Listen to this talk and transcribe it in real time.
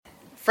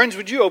Friends,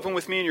 would you open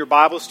with me in your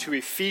Bibles to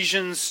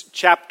Ephesians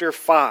chapter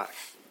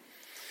 5?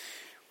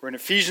 We're in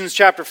Ephesians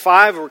chapter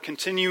 5. We're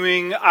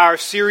continuing our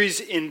series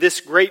in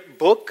this great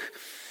book.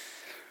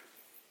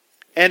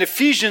 And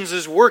Ephesians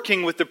is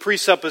working with the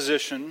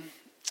presupposition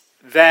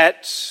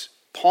that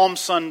Palm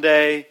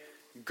Sunday,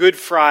 Good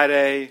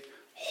Friday,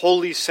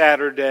 Holy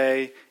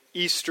Saturday,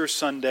 Easter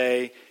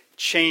Sunday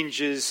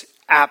changes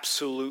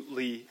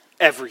absolutely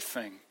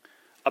everything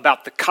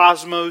about the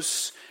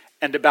cosmos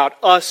and about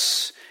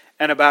us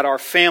and about our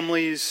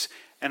families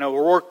and our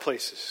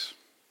workplaces.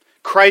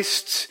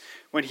 Christ,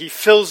 when He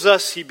fills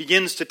us, He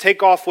begins to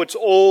take off what's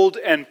old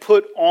and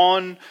put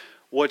on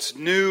what's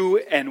new,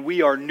 and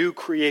we are new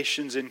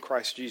creations in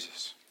Christ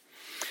Jesus.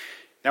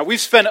 Now,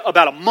 we've spent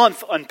about a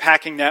month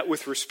unpacking that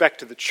with respect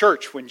to the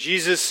church. When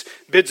Jesus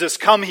bids us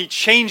come, He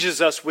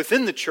changes us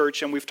within the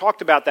church, and we've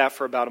talked about that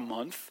for about a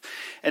month.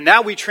 And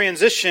now we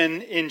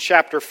transition in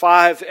chapter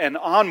 5 and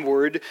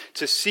onward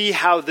to see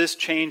how this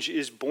change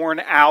is borne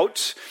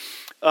out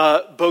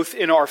both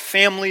in our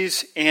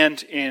families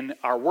and in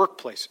our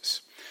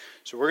workplaces.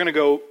 So we're going to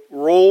go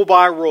roll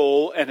by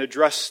roll and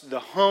address the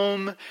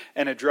home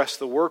and address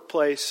the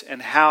workplace and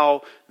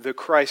how the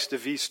Christ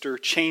of Easter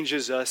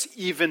changes us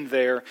even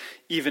there,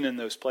 even in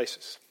those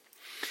places.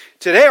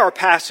 Today our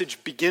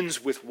passage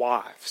begins with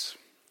wives.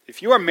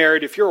 If you are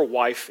married, if you're a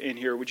wife in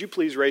here, would you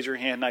please raise your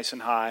hand nice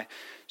and high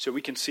so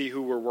we can see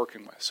who we're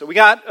working with. So we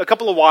got a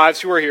couple of wives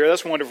who are here.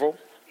 That's wonderful.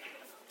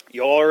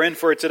 You all are in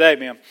for it today,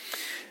 ma'am.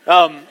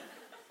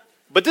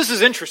 But this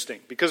is interesting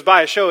because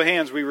by a show of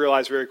hands, we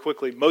realize very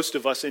quickly most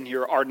of us in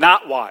here are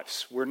not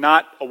wives. We're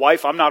not a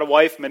wife. I'm not a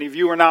wife. Many of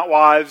you are not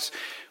wives.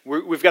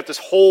 We've got this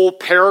whole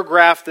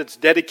paragraph that's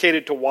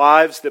dedicated to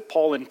wives that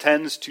Paul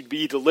intends to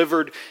be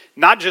delivered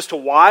not just to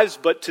wives,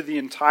 but to the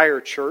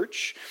entire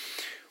church,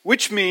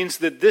 which means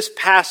that this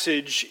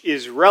passage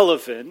is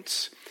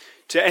relevant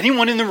to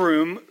anyone in the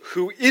room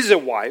who is a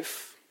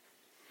wife.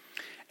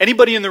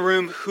 Anybody in the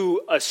room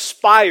who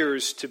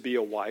aspires to be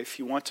a wife,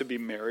 you want to be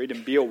married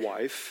and be a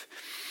wife,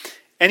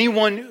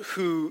 anyone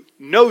who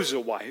knows a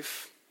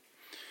wife,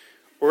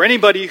 or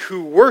anybody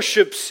who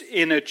worships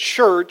in a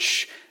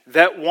church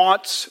that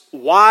wants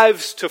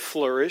wives to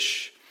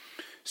flourish,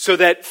 so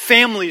that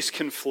families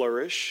can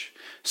flourish,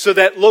 so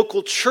that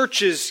local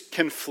churches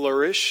can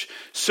flourish,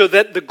 so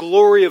that the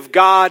glory of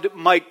God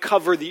might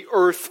cover the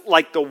earth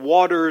like the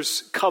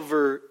waters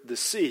cover the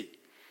sea.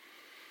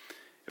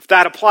 If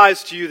that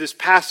applies to you, this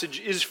passage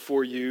is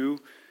for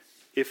you.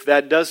 If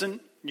that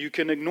doesn't, you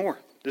can ignore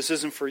it. This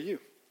isn't for you.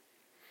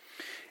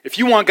 If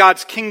you want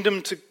God's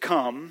kingdom to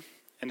come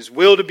and His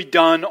will to be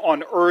done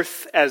on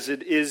earth as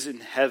it is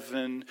in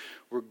heaven,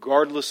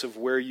 regardless of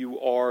where you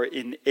are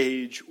in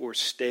age or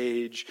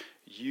stage,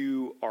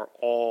 you are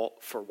all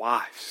for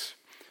wives.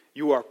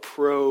 You are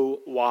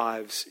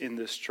pro-wives in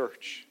this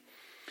church.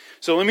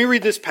 So let me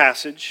read this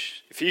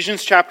passage,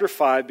 Ephesians chapter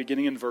 5,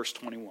 beginning in verse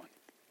 21.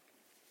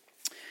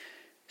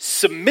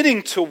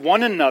 Submitting to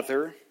one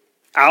another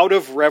out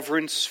of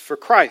reverence for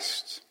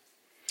Christ.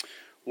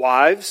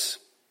 Wives,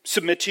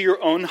 submit to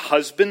your own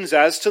husbands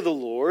as to the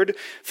Lord,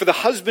 for the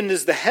husband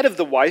is the head of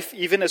the wife,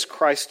 even as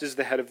Christ is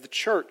the head of the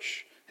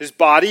church, His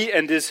body,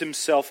 and is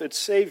Himself its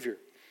Savior.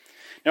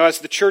 Now, as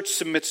the church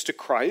submits to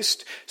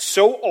Christ,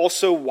 so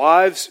also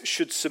wives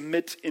should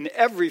submit in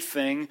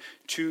everything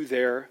to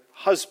their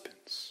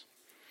husbands.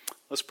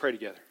 Let's pray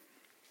together.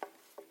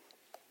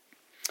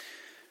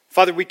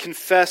 Father, we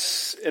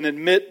confess and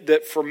admit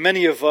that for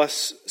many of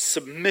us,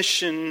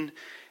 submission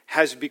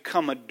has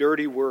become a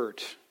dirty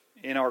word.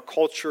 In our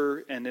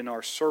culture and in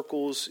our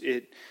circles,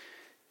 it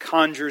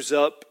conjures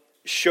up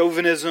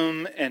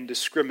chauvinism and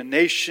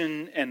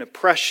discrimination and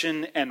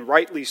oppression, and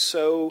rightly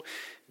so,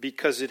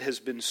 because it has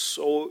been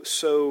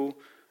so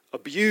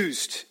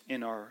abused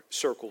in our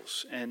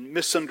circles and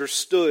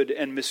misunderstood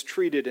and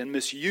mistreated and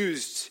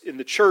misused in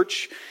the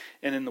church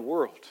and in the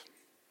world.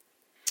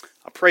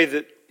 I pray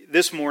that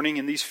this morning,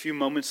 in these few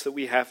moments that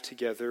we have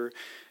together,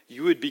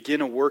 you would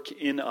begin a work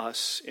in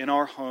us, in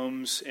our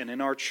homes and in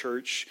our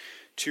church,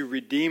 to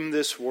redeem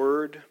this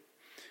word,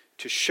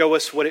 to show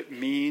us what it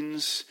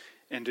means,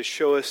 and to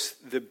show us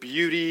the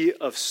beauty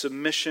of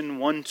submission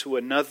one to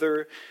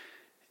another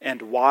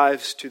and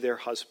wives to their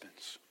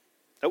husbands.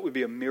 That would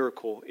be a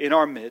miracle in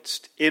our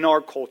midst, in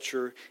our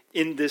culture,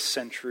 in this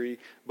century,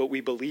 but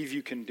we believe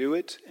you can do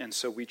it, and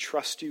so we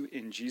trust you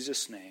in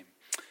Jesus' name.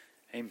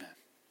 Amen.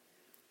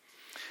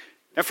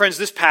 Now, friends,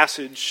 this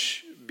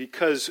passage,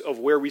 because of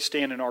where we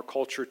stand in our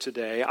culture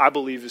today, I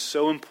believe is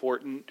so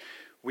important.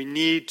 We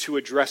need to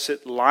address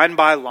it line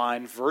by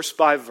line, verse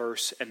by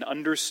verse, and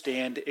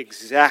understand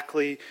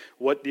exactly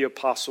what the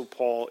Apostle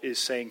Paul is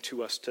saying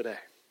to us today.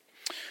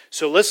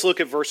 So let's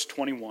look at verse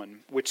 21,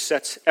 which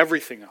sets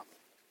everything up.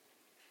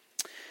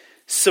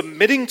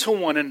 Submitting to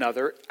one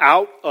another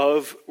out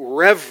of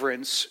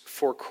reverence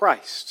for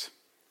Christ.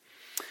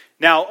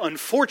 Now,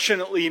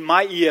 unfortunately,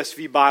 my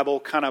ESV Bible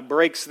kind of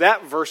breaks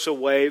that verse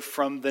away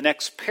from the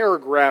next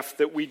paragraph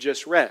that we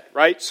just read,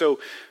 right?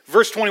 So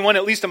verse 21,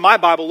 at least in my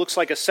Bible, looks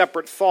like a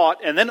separate thought,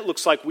 and then it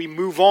looks like we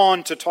move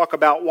on to talk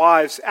about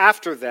wives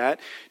after that.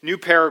 New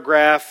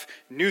paragraph,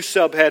 new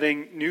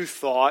subheading, new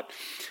thought.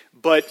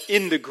 But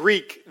in the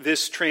Greek,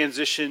 this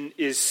transition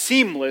is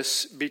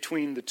seamless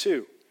between the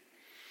two.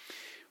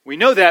 We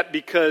know that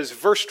because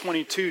verse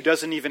 22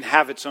 doesn't even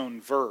have its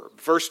own verb.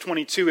 Verse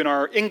 22 in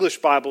our English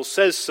Bible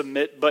says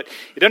submit, but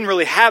it doesn't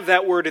really have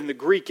that word in the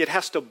Greek. It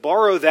has to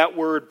borrow that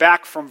word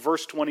back from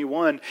verse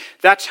 21.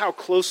 That's how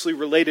closely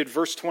related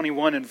verse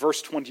 21 and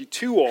verse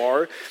 22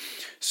 are,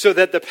 so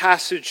that the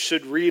passage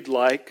should read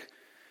like,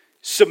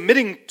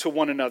 submitting to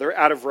one another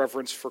out of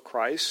reverence for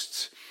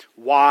Christ,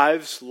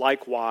 wives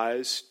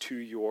likewise to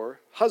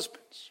your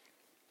husbands.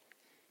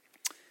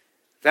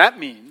 That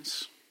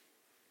means,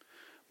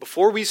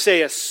 before we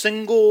say a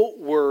single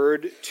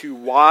word to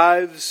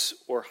wives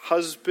or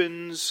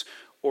husbands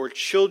or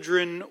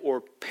children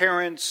or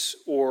parents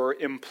or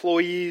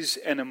employees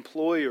and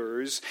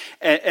employers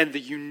and the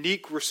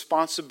unique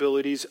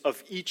responsibilities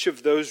of each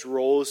of those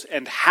roles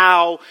and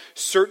how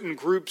certain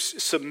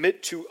groups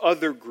submit to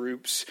other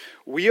groups,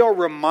 we are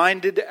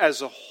reminded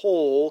as a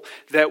whole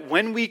that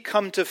when we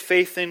come to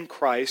faith in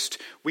Christ,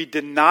 we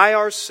deny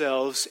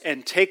ourselves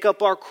and take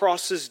up our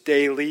crosses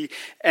daily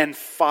and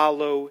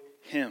follow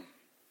Him.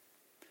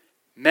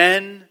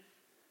 Men,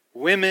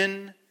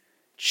 women,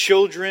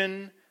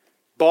 children,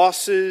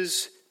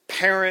 bosses,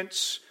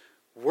 parents,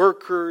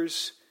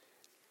 workers,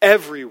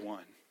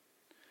 everyone.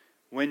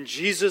 When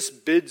Jesus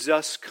bids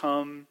us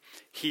come,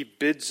 He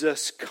bids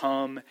us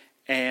come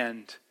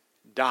and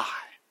die.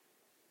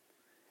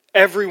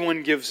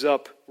 Everyone gives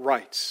up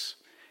rights.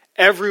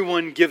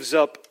 Everyone gives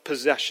up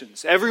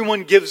possessions.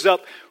 Everyone gives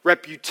up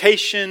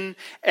reputation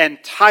and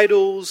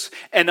titles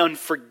and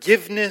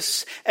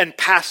unforgiveness and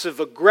passive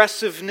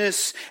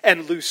aggressiveness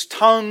and loose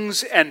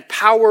tongues and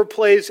power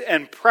plays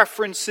and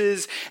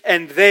preferences,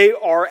 and they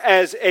are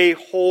as a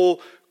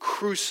whole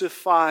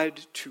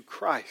crucified to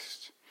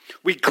Christ.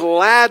 We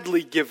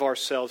gladly give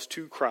ourselves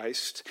to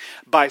Christ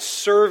by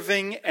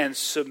serving and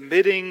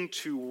submitting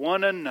to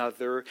one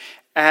another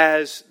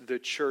as the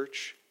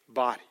church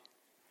body.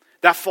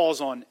 That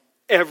falls on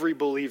every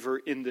believer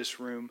in this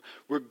room,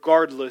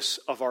 regardless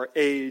of our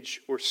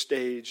age or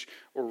stage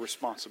or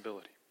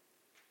responsibility.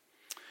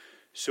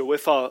 So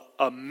if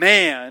a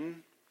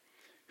man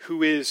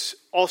who is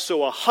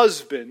also a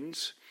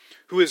husband,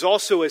 who is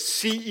also a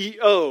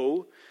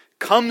CEO,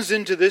 comes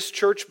into this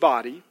church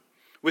body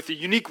with the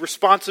unique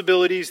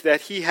responsibilities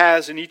that he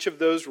has in each of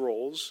those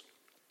roles,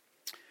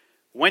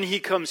 when he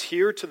comes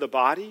here to the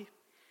body,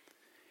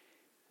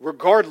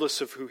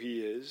 regardless of who he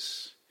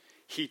is,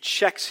 he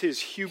checks his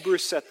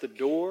hubris at the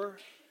door,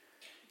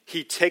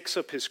 he takes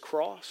up his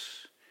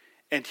cross,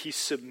 and he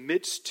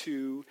submits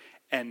to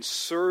and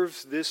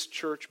serves this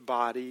church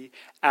body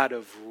out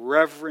of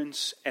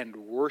reverence and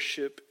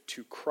worship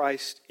to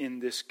Christ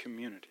in this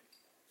community.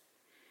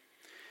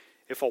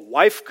 If a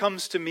wife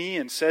comes to me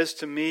and says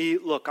to me,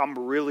 look, I'm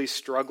really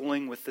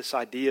struggling with this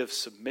idea of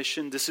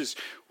submission. This is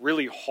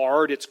really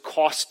hard. It's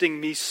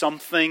costing me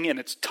something and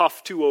it's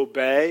tough to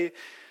obey.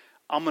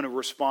 I'm going to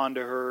respond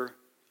to her,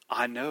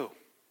 I know.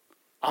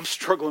 I'm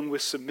struggling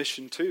with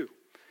submission too.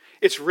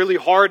 It's really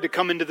hard to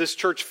come into this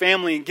church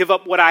family and give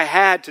up what I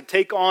had to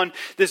take on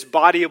this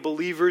body of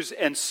believers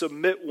and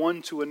submit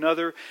one to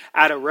another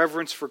out of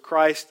reverence for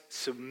Christ.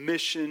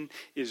 Submission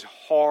is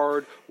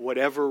hard,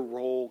 whatever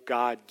role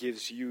God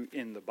gives you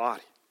in the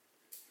body.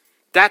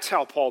 That's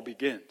how Paul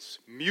begins.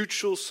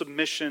 Mutual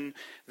submission,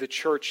 the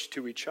church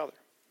to each other.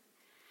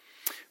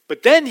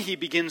 But then he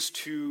begins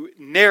to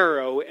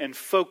narrow and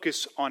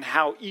focus on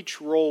how each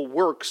role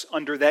works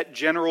under that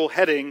general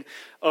heading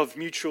of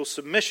mutual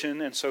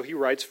submission. And so he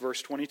writes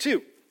verse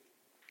 22.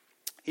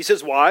 He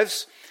says,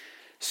 wives,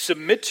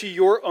 submit to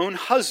your own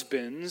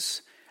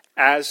husbands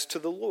as to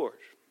the Lord.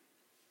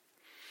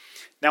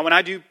 Now, when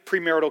I do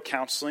premarital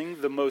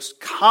counseling, the most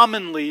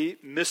commonly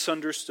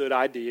misunderstood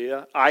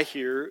idea I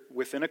hear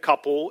within a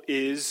couple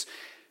is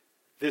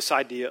this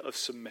idea of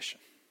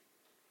submission.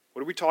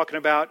 What are we talking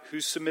about?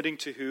 Who's submitting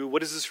to who? What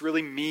does this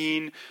really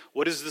mean?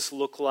 What does this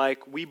look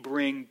like? We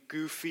bring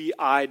goofy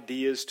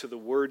ideas to the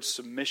word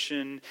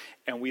submission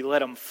and we let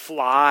them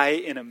fly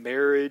in a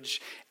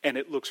marriage, and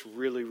it looks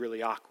really,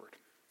 really awkward.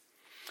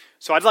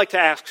 So I'd like to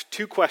ask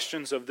two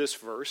questions of this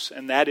verse,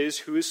 and that is,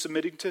 who is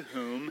submitting to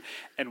whom,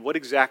 and what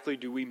exactly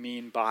do we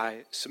mean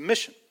by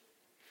submission?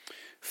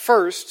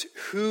 First,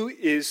 who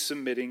is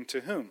submitting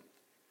to whom?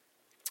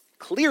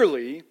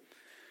 Clearly,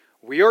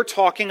 we are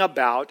talking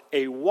about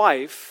a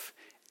wife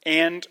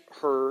and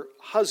her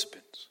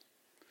husband.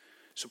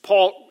 So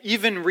Paul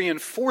even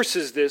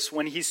reinforces this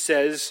when he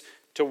says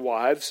to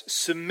wives,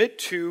 submit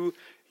to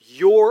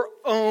your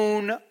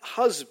own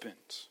husband.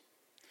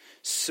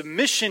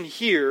 Submission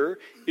here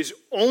is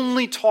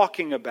only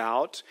talking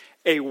about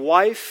a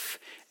wife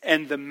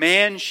and the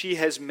man she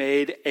has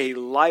made a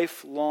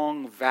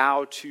lifelong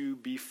vow to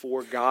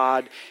before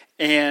God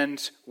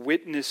and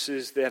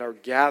witnesses that are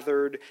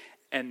gathered,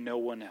 and no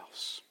one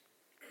else.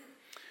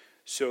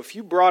 So if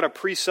you brought a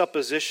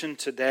presupposition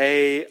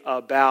today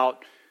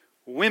about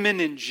women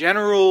in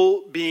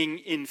general being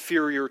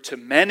inferior to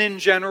men in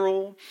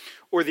general,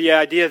 or the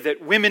idea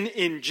that women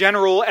in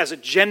general as a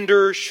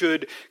gender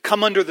should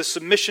come under the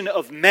submission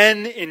of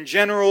men in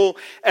general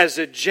as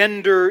a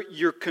gender,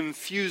 you're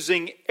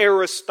confusing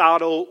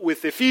Aristotle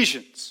with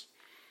Ephesians.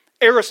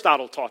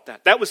 Aristotle taught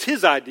that. That was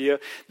his idea.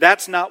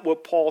 That's not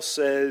what Paul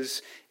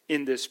says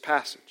in this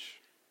passage.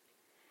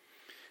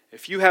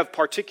 If you have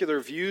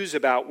particular views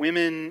about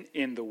women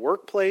in the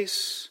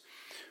workplace,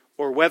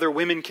 or whether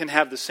women can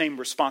have the same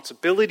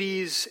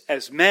responsibilities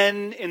as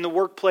men in the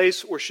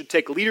workplace, or should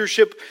take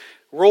leadership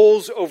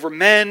roles over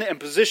men and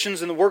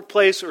positions in the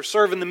workplace, or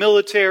serve in the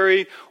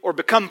military, or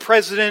become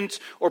president,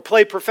 or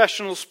play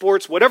professional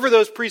sports, whatever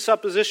those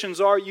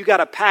presuppositions are, you got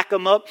to pack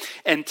them up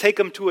and take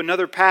them to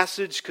another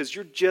passage, because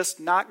you're just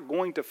not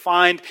going to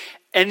find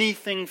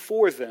anything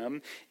for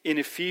them in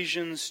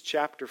Ephesians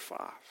chapter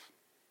 5.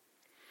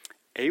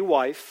 A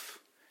wife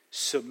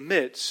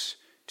submits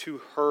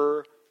to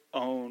her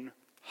own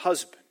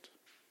husband.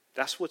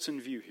 That's what's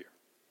in view here.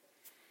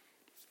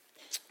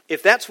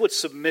 If that's what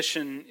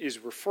submission is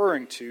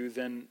referring to,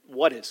 then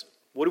what is it?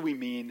 What do we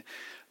mean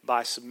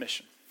by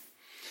submission?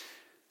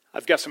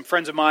 I've got some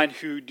friends of mine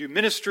who do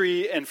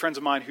ministry and friends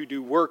of mine who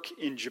do work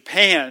in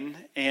Japan,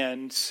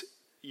 and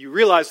you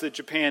realize that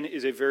Japan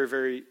is a very,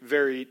 very,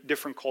 very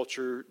different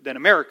culture than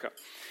America.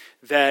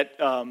 That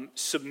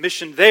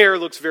submission there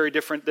looks very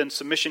different than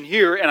submission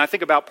here, and I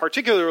think about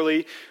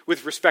particularly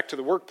with respect to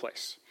the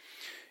workplace.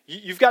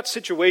 You've got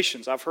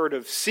situations, I've heard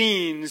of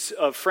scenes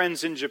of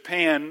friends in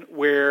Japan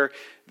where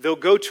they'll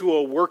go to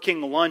a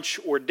working lunch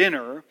or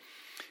dinner,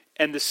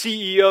 and the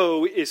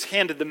CEO is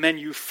handed the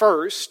menu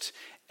first,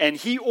 and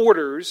he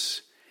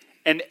orders,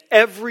 and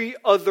every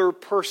other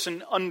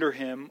person under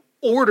him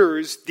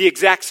orders the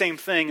exact same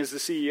thing as the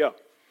CEO.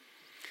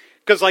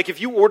 Because like if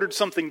you ordered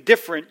something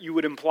different, you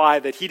would imply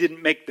that he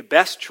didn't make the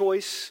best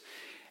choice,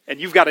 and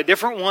you've got a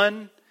different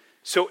one,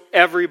 so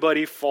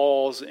everybody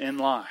falls in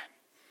line.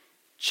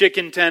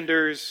 Chicken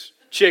tenders,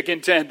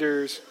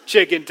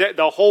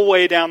 the whole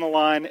way down the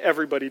line,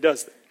 everybody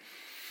does that.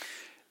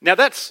 Now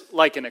that's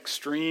like an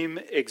extreme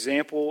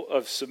example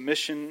of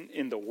submission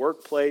in the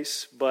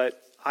workplace, but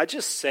I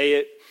just say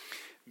it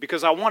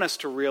because I want us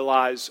to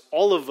realize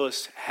all of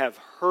us have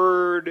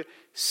heard,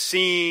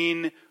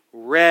 seen,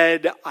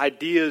 read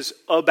ideas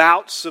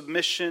about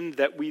submission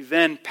that we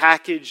then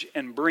package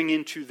and bring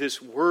into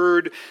this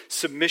word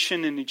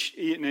submission in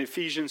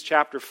Ephesians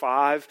chapter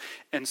 5,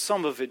 and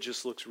some of it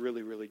just looks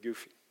really, really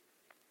goofy.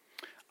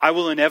 I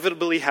will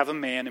inevitably have a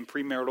man in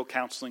premarital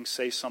counseling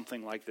say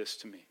something like this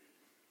to me.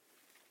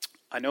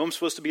 I know I'm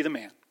supposed to be the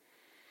man.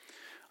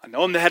 I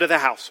know I'm the head of the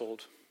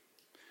household.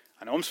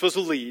 I know I'm supposed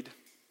to lead.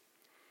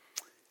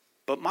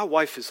 But my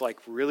wife is like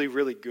really,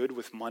 really good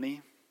with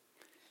money.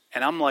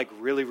 And I'm like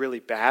really,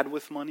 really bad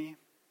with money.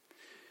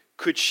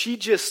 Could she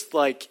just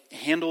like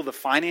handle the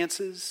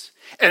finances?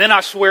 And then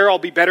I swear I'll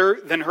be better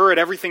than her at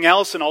everything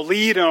else, and I'll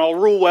lead and I'll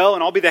rule well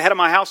and I'll be the head of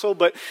my household.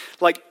 But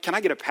like, can I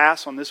get a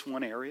pass on this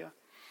one area?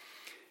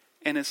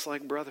 And it's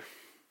like, brother,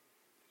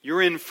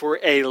 you're in for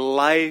a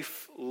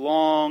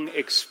lifelong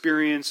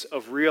experience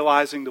of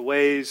realizing the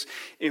ways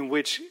in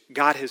which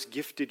God has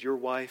gifted your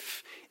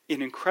wife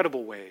in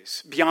incredible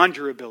ways, beyond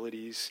your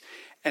abilities.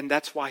 And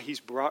that's why he's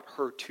brought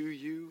her to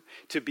you,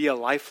 to be a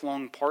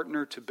lifelong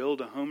partner, to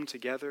build a home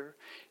together.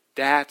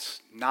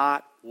 That's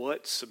not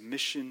what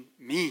submission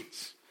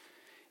means.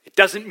 It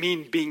doesn't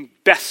mean being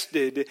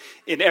bested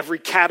in every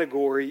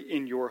category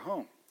in your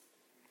home.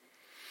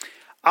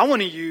 I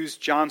want to use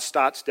John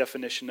Stott's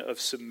definition of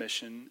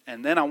submission,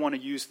 and then I want to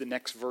use the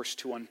next verse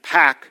to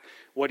unpack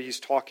what he's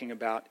talking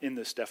about in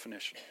this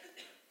definition.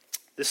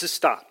 This is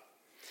Stott.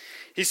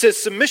 He says,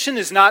 submission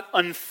is not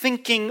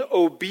unthinking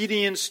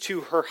obedience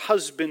to her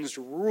husband's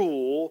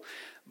rule,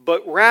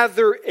 but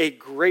rather a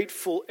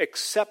grateful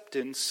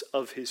acceptance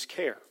of his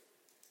care.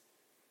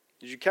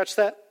 Did you catch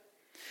that?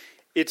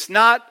 It's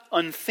not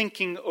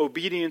unthinking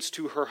obedience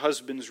to her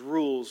husband's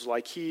rules,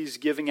 like he's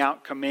giving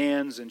out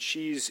commands and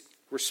she's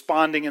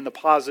responding in the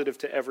positive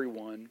to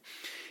everyone.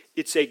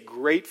 It's a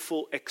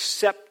grateful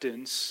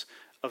acceptance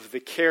of the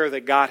care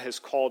that God has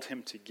called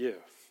him to give.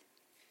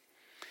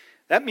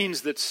 That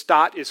means that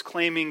Stott is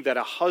claiming that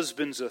a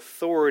husband's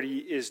authority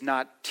is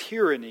not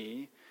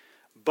tyranny,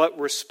 but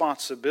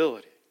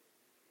responsibility.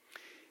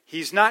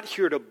 He's not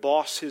here to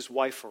boss his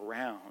wife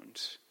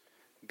around.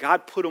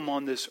 God put him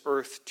on this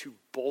earth to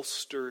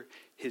bolster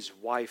his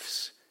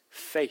wife's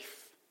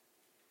faith.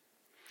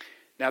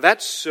 Now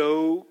that's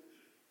so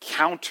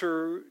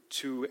counter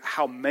to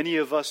how many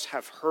of us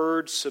have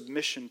heard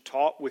submission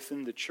taught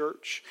within the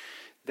church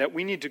that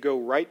we need to go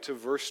right to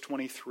verse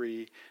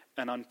 23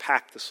 and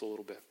unpack this a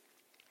little bit.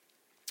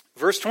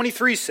 Verse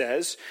 23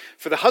 says,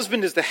 "For the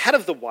husband is the head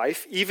of the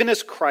wife, even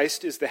as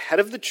Christ is the head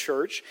of the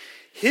church,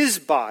 his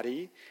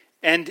body,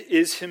 and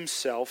is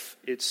himself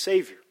its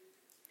Savior.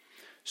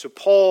 So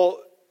Paul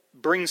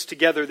brings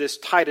together this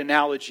tight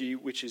analogy,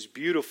 which is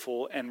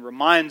beautiful, and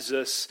reminds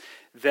us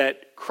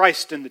that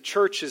Christ and the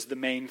church is the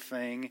main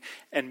thing,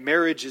 and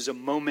marriage is a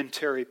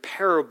momentary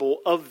parable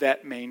of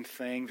that main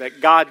thing,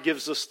 that God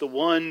gives us the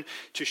one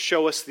to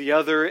show us the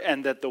other,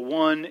 and that the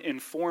one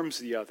informs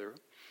the other.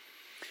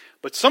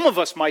 But some of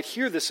us might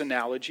hear this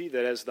analogy,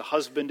 that as the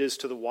husband is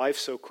to the wife,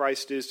 so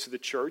Christ is to the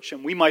church,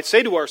 and we might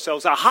say to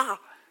ourselves, aha,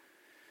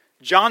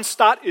 John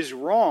Stott is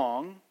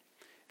wrong.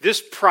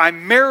 This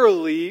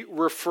primarily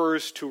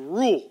refers to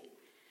rule.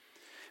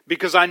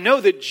 Because I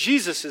know that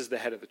Jesus is the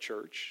head of the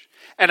church,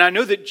 and I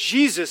know that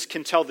Jesus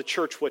can tell the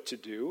church what to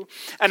do,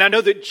 and I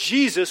know that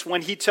Jesus,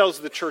 when he tells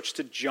the church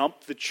to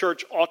jump, the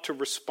church ought to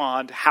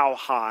respond how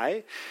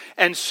high.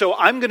 And so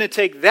I'm going to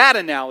take that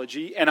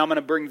analogy, and I'm going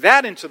to bring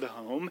that into the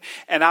home,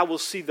 and I will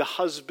see the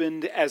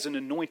husband as an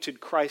anointed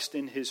Christ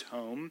in his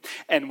home,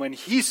 and when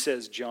he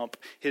says jump,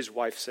 his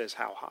wife says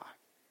how high.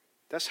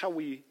 That's how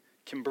we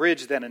can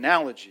bridge that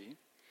analogy.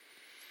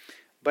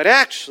 But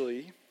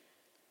actually,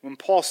 when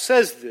Paul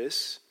says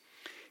this,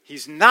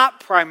 he's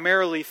not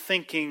primarily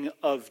thinking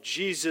of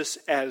Jesus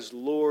as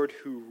Lord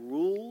who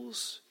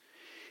rules.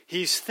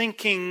 He's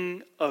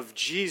thinking of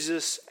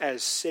Jesus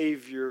as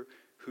Savior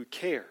who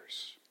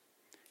cares.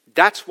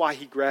 That's why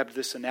he grabbed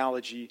this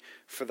analogy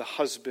for the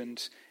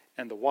husband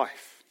and the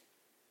wife.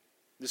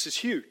 This is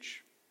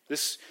huge.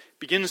 This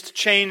begins to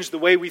change the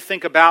way we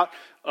think about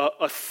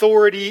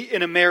authority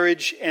in a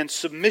marriage and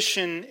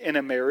submission in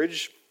a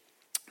marriage.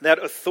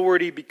 That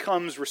authority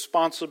becomes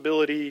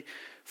responsibility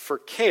for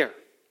care.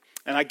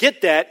 And I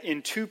get that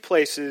in two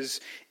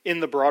places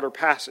in the broader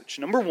passage.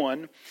 Number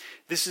one,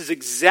 this is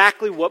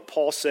exactly what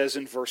Paul says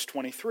in verse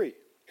 23.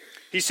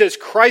 He says,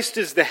 Christ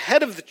is the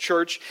head of the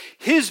church,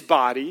 his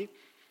body,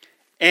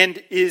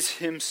 and is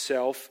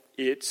himself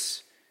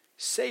its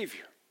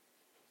Savior.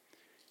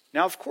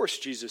 Now, of course,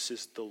 Jesus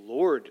is the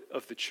Lord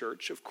of the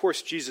church. Of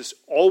course, Jesus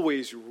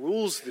always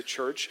rules the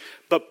church.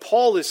 But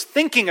Paul is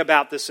thinking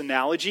about this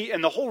analogy,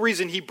 and the whole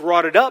reason he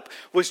brought it up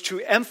was to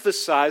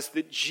emphasize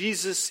that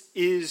Jesus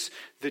is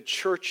the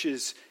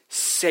church's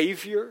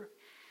Savior,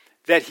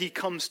 that he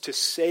comes to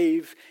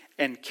save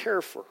and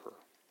care for her.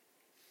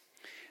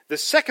 The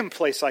second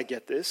place I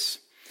get this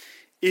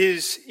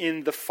is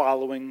in the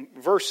following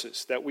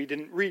verses that we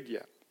didn't read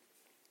yet.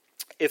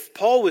 If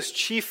Paul was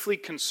chiefly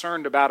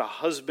concerned about a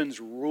husband's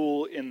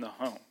rule in the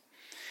home,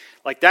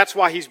 like that's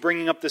why he's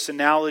bringing up this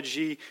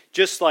analogy,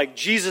 just like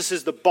Jesus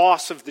is the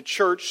boss of the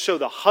church, so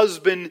the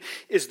husband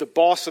is the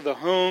boss of the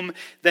home,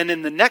 then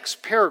in the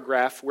next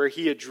paragraph where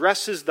he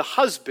addresses the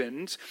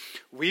husband,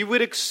 we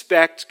would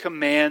expect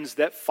commands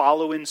that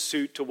follow in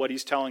suit to what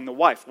he's telling the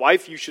wife.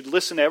 Wife, you should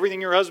listen to everything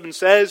your husband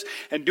says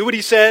and do what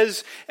he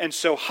says. And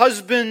so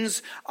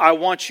husbands, I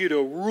want you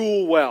to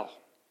rule well.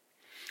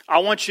 I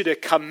want you to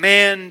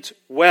command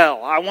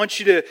well. I want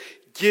you to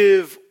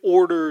give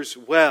orders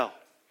well.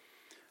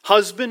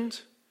 Husband,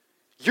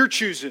 you're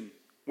choosing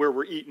where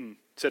we're eating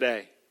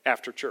today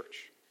after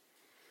church.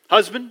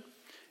 Husband,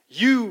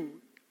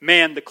 you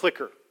man the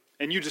clicker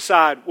and you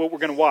decide what we're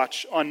going to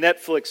watch on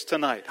Netflix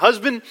tonight.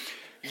 Husband,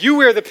 you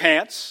wear the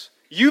pants.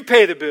 You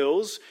pay the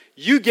bills.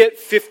 You get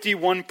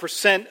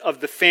 51% of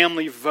the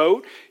family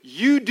vote.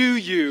 You do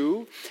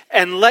you,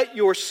 and let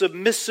your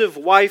submissive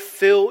wife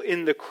fill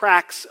in the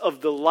cracks of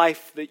the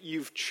life that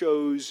you've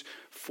chose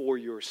for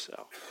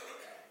yourself.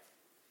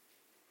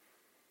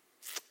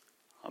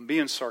 I'm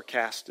being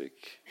sarcastic.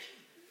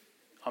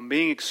 I'm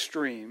being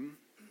extreme.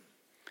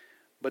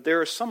 But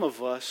there are some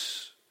of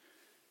us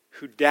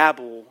who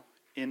dabble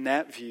in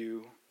that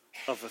view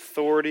of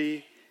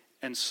authority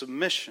and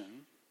submission.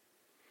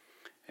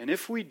 And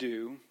if we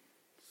do,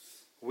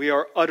 we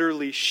are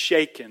utterly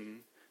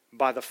shaken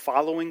by the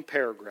following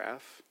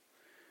paragraph,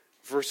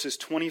 verses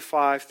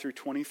 25 through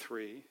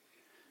 23,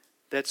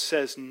 that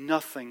says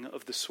nothing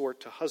of the sort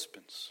to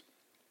husbands.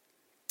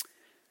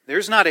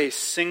 There's not a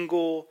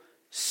single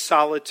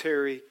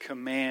solitary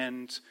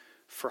command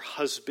for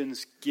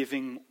husbands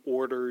giving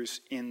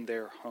orders in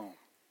their home.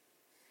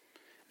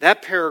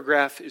 That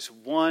paragraph is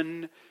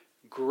one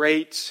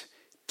great,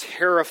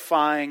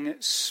 terrifying,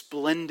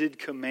 splendid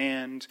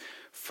command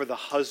for the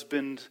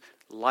husband,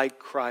 like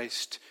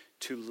Christ,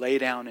 to lay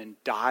down and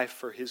die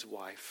for his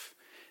wife,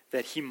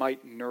 that he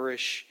might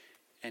nourish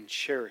and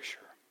cherish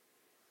her.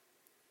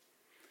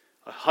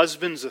 A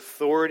husband's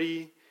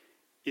authority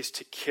is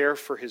to care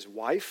for his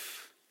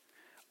wife.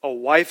 A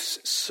wife's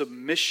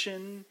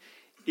submission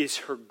is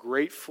her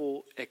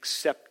grateful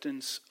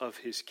acceptance of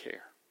his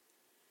care.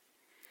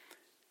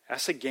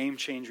 That's a game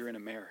changer in a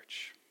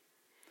marriage.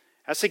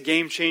 That's a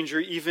game changer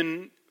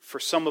even for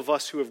some of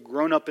us who have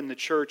grown up in the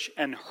church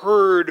and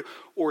heard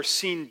or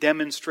seen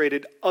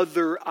demonstrated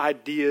other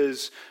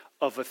ideas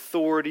of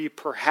authority,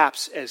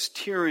 perhaps as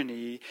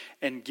tyranny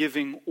and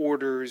giving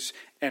orders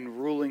and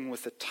ruling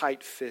with a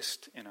tight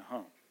fist in a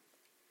home.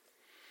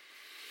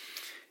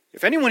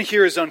 If anyone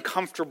here is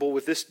uncomfortable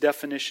with this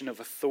definition of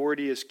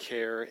authority as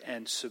care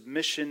and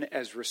submission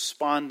as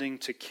responding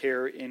to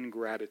care in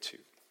gratitude,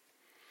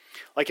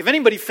 Like if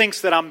anybody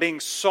thinks that I'm being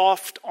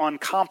soft on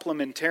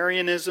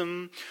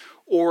complementarianism,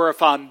 or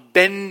if I'm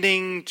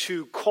bending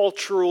to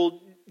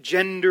cultural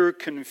gender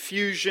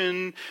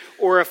confusion,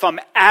 or if I'm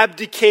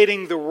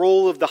abdicating the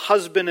role of the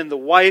husband and the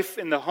wife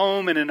in the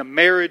home and in a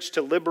marriage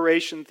to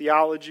liberation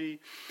theology,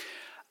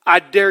 I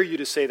dare you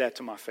to say that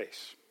to my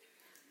face.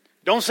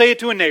 Don't say it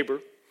to a neighbor.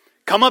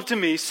 Come up to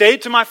me, say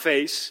it to my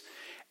face,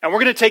 and we're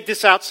going to take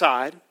this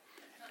outside,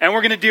 and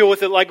we're going to deal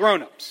with it like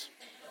grown-ups.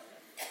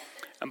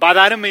 And by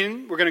that I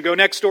mean we're going to go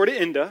next door to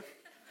Inda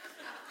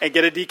and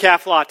get a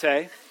decaf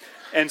latte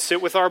and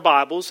sit with our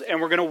Bibles, and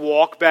we're going to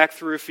walk back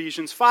through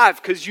Ephesians 5,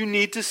 because you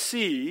need to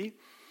see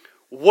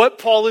what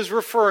Paul is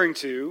referring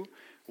to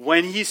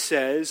when he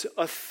says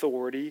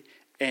authority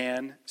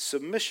and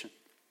submission.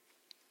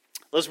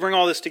 Let's bring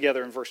all this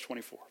together in verse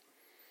 24.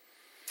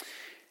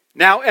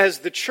 Now, as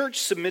the church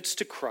submits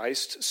to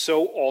Christ,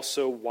 so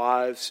also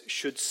wives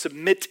should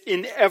submit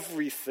in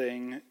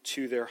everything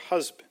to their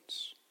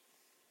husbands.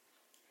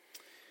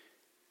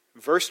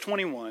 Verse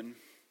 21,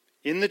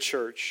 in the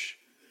church,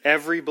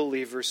 every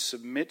believer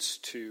submits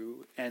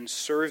to and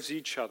serves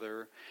each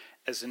other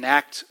as an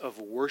act of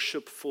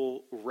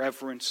worshipful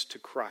reverence to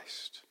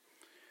Christ.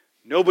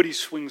 Nobody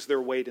swings their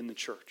weight in the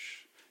church.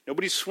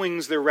 Nobody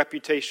swings their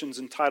reputations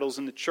and titles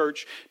in the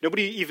church.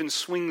 Nobody even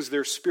swings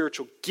their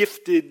spiritual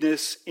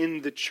giftedness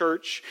in the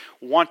church,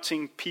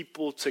 wanting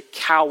people to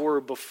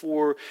cower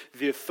before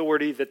the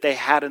authority that they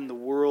had in the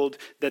world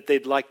that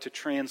they'd like to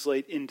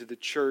translate into the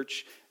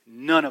church.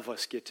 None of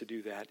us get to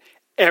do that.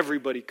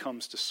 Everybody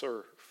comes to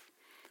serve.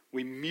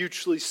 We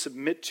mutually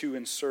submit to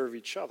and serve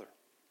each other.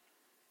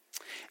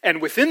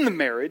 And within the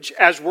marriage,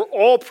 as we're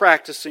all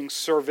practicing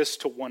service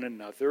to one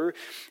another,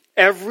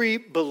 every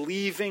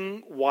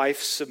believing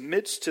wife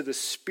submits to the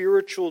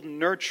spiritual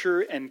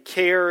nurture and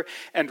care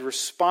and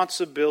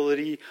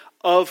responsibility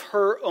of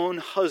her own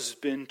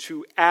husband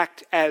to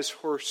act as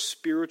her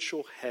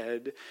spiritual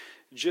head,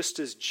 just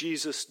as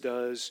Jesus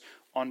does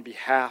on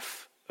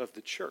behalf of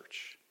the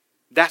church.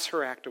 That's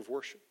her act of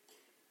worship.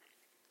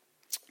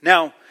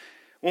 Now,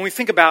 when we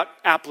think about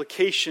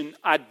application,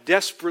 I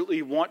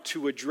desperately want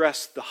to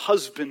address the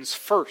husbands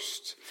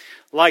first.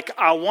 Like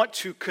I want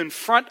to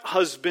confront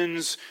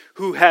husbands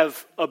who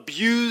have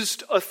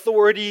abused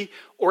authority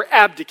or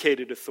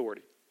abdicated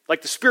authority.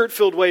 Like the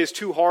spirit-filled way is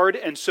too hard,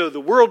 and so the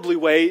worldly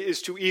way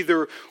is to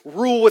either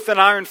rule with an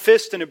iron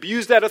fist and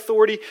abuse that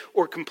authority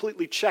or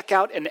completely check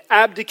out and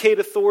abdicate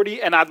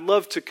authority. And I'd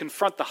love to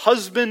confront the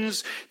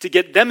husbands to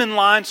get them in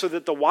line so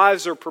that the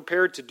wives are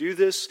prepared to do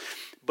this.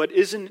 But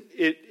isn't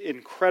it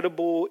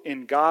incredible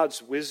in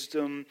God's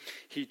wisdom,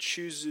 He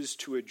chooses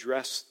to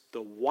address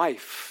the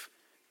wife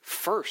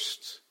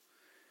first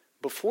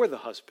before the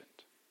husband?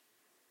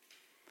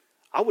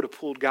 I would have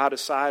pulled God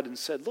aside and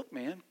said, look,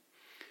 man,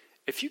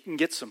 if you can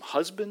get some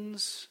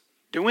husbands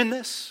doing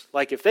this,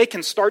 like if they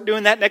can start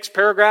doing that next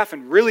paragraph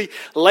and really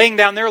laying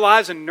down their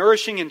lives and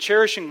nourishing and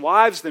cherishing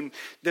wives, then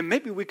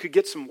maybe we could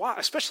get some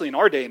wives, especially in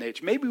our day and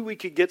age, maybe we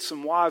could get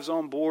some wives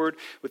on board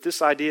with this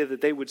idea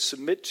that they would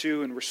submit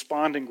to and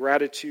respond in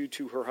gratitude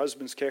to her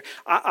husband's care.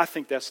 I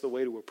think that's the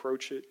way to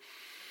approach it.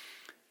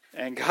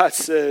 And God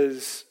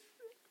says,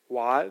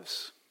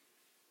 wives,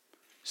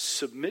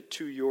 submit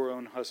to your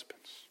own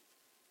husbands.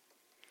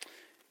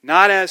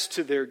 Not as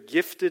to their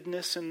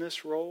giftedness in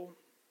this role,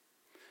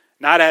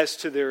 not as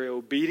to their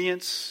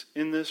obedience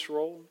in this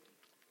role,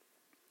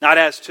 not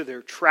as to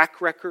their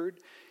track record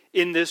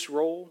in this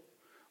role,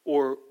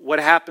 or what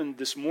happened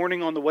this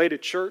morning on the way to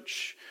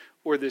church,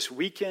 or this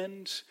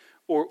weekend,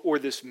 or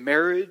this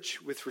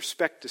marriage with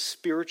respect to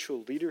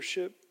spiritual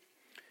leadership.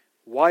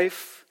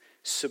 Wife,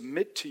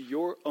 submit to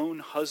your own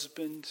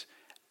husband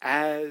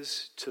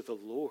as to the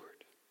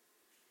Lord.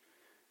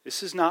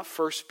 This is not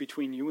first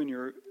between you and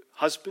your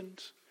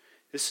husband.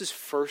 This is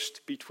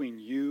first between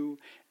you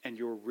and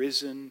your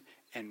risen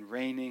and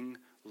reigning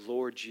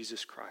Lord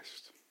Jesus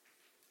Christ.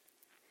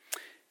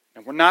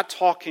 And we're not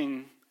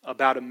talking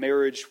about a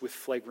marriage with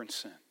flagrant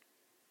sin.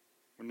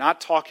 We're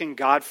not talking,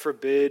 God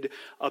forbid,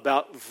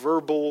 about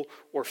verbal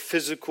or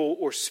physical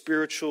or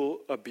spiritual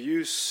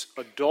abuse,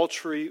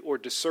 adultery or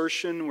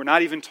desertion. We're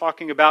not even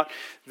talking about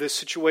the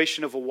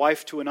situation of a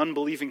wife to an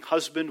unbelieving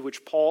husband,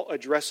 which Paul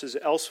addresses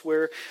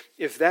elsewhere.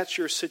 If that's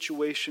your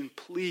situation,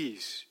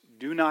 please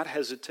do not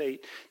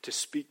hesitate to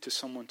speak to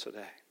someone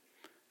today.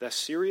 That's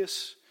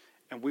serious,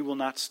 and we will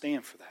not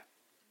stand for that.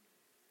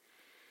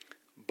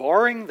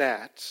 Barring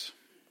that,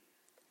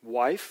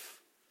 wife,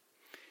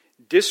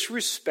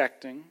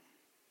 disrespecting,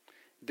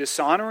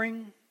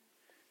 dishonoring,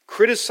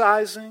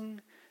 criticizing,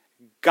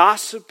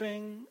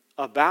 gossiping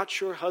about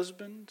your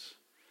husband,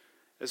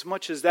 as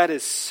much as that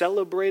is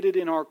celebrated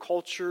in our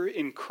culture,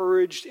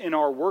 encouraged in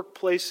our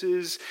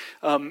workplaces,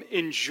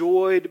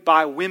 enjoyed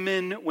by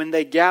women when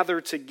they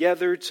gather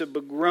together to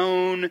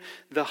begroan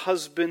the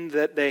husband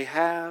that they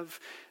have,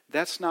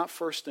 that's not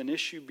first an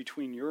issue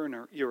between you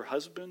and your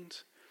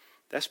husband.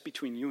 That's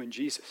between you and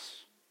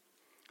Jesus.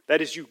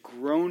 That is you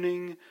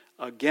groaning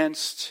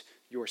against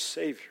your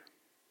Savior.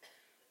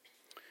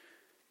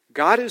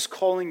 God is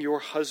calling your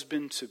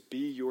husband to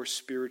be your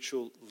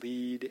spiritual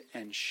lead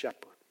and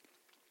shepherd.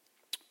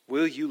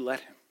 Will you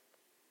let him?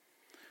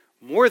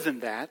 More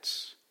than that,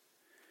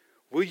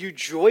 will you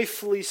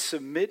joyfully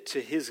submit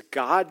to his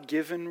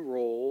God-given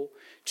role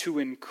to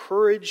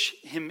encourage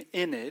him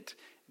in it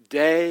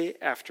day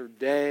after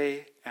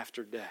day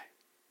after day?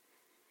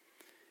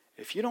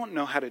 If you don't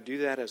know how to do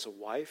that as a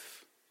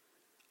wife,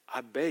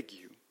 I beg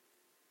you,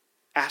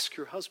 ask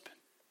your husband.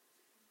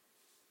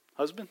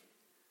 Husband,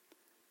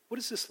 what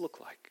does this look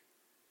like?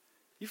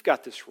 You've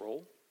got this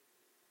role.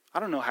 I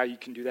don't know how you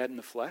can do that in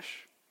the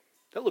flesh.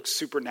 That looks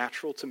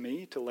supernatural to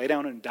me, to lay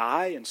down and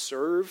die and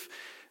serve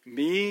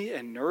me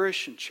and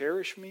nourish and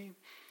cherish me.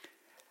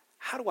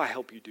 How do I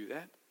help you do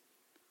that?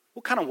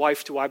 What kind of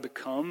wife do I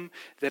become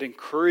that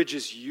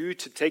encourages you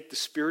to take the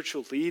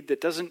spiritual lead, that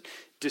doesn't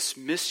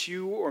dismiss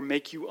you or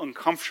make you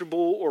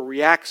uncomfortable or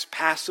reacts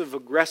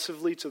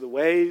passive-aggressively to the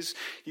ways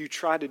you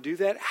try to do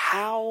that?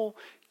 How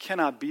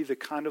can I be the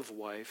kind of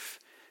wife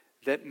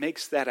that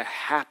makes that a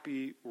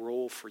happy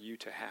role for you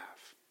to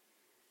have?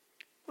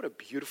 What a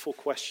beautiful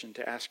question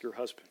to ask your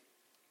husband.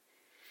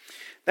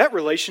 That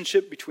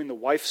relationship between the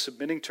wife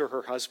submitting to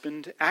her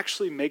husband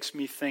actually makes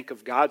me think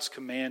of God's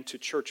command to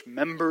church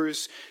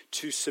members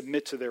to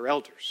submit to their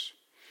elders.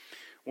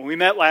 When we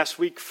met last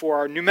week for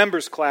our new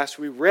members class,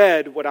 we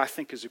read what I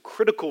think is a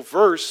critical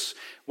verse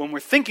when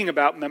we're thinking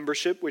about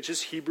membership, which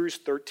is Hebrews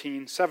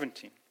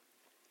 13:17.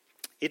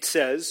 It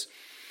says,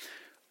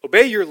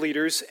 "Obey your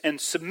leaders and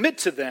submit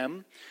to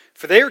them,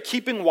 for they are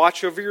keeping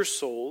watch over your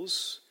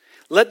souls.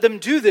 Let them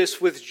do this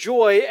with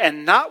joy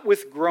and not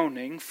with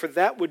groaning, for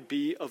that would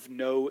be of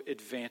no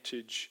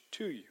advantage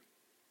to you."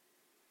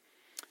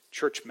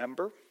 Church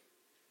member,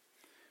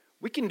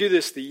 we can do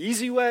this the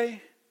easy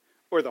way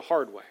or the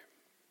hard way.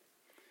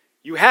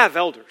 You have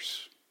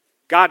elders.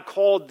 God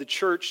called the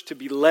church to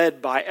be led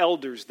by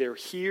elders. They're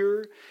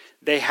here.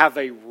 They have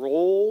a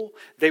role.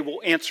 They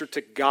will answer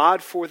to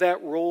God for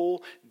that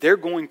role. They're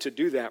going to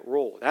do that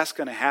role. That's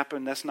going to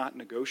happen. That's not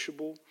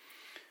negotiable.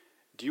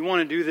 Do you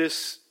want to do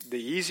this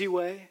the easy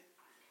way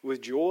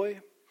with joy?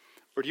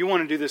 Or do you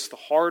want to do this the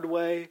hard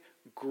way,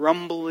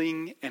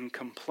 grumbling and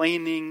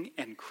complaining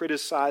and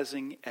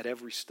criticizing at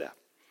every step?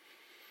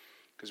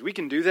 Because we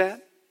can do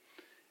that,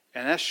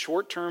 and that's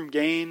short-term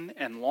gain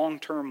and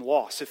long-term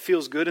loss. It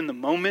feels good in the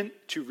moment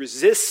to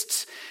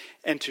resist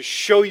and to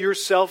show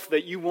yourself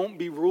that you won't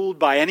be ruled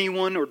by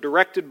anyone or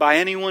directed by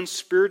anyone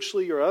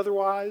spiritually or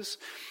otherwise.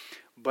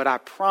 But I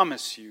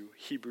promise you,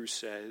 Hebrews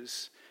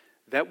says,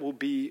 that will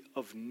be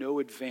of no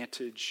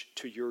advantage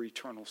to your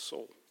eternal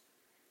soul.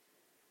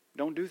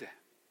 Don't do that.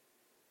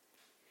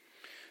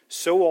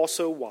 So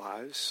also,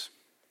 wives,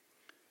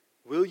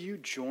 will you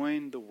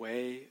join the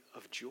way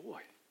of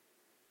joy?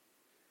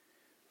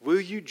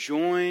 Will you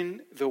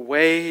join the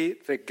way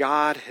that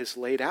God has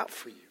laid out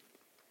for you?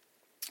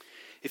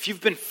 If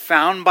you've been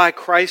found by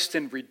Christ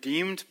and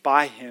redeemed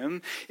by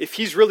Him, if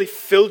He's really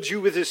filled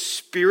you with His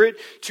Spirit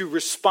to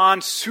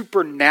respond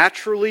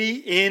supernaturally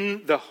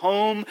in the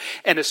home,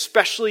 and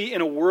especially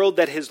in a world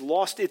that has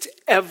lost its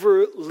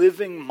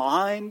ever-living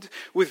mind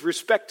with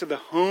respect to the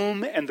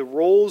home and the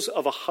roles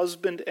of a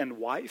husband and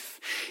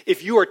wife,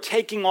 if you are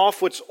taking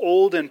off what's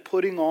old and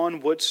putting on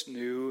what's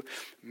new,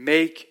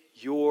 make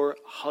your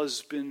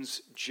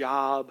husband's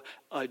job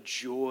a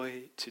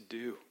joy to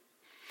do.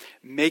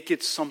 Make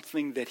it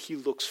something that he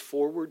looks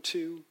forward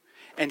to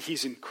and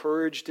he's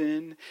encouraged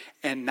in,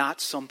 and not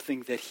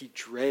something that he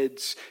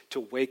dreads to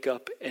wake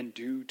up and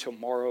do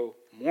tomorrow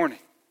morning.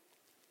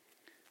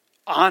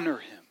 Honor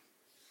him,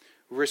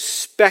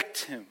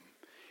 respect him,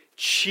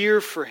 cheer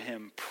for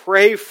him,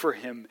 pray for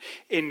him,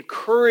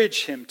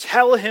 encourage him,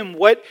 tell him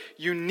what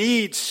you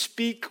need,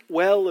 speak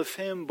well of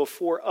him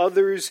before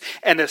others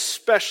and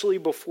especially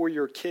before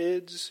your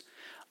kids.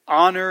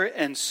 Honor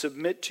and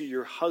submit to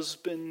your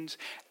husband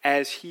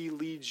as he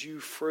leads you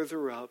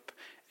further up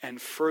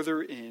and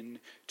further in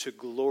to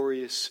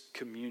glorious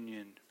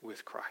communion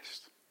with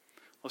Christ.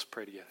 Let's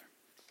pray together.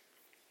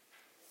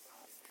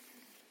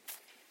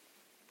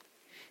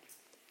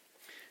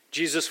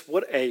 Jesus,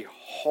 what a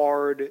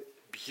hard,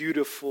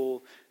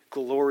 beautiful,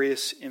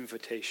 glorious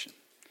invitation.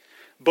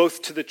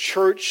 Both to the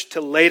church to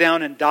lay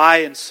down and die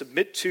and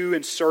submit to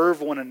and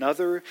serve one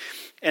another,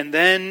 and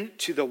then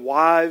to the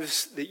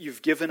wives that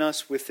you've given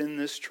us within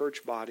this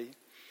church body,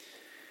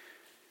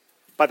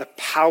 by the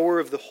power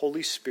of the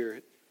Holy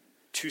Spirit,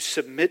 to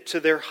submit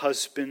to their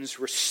husbands,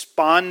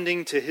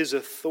 responding to his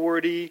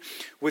authority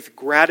with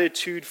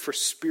gratitude for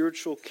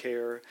spiritual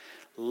care.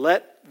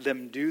 Let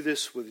them do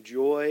this with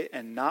joy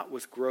and not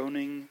with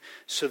groaning,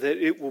 so that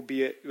it will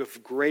be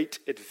of great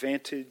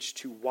advantage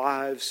to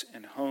wives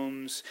and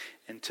homes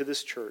and to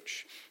this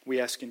church.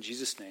 We ask in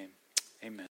Jesus' name, amen.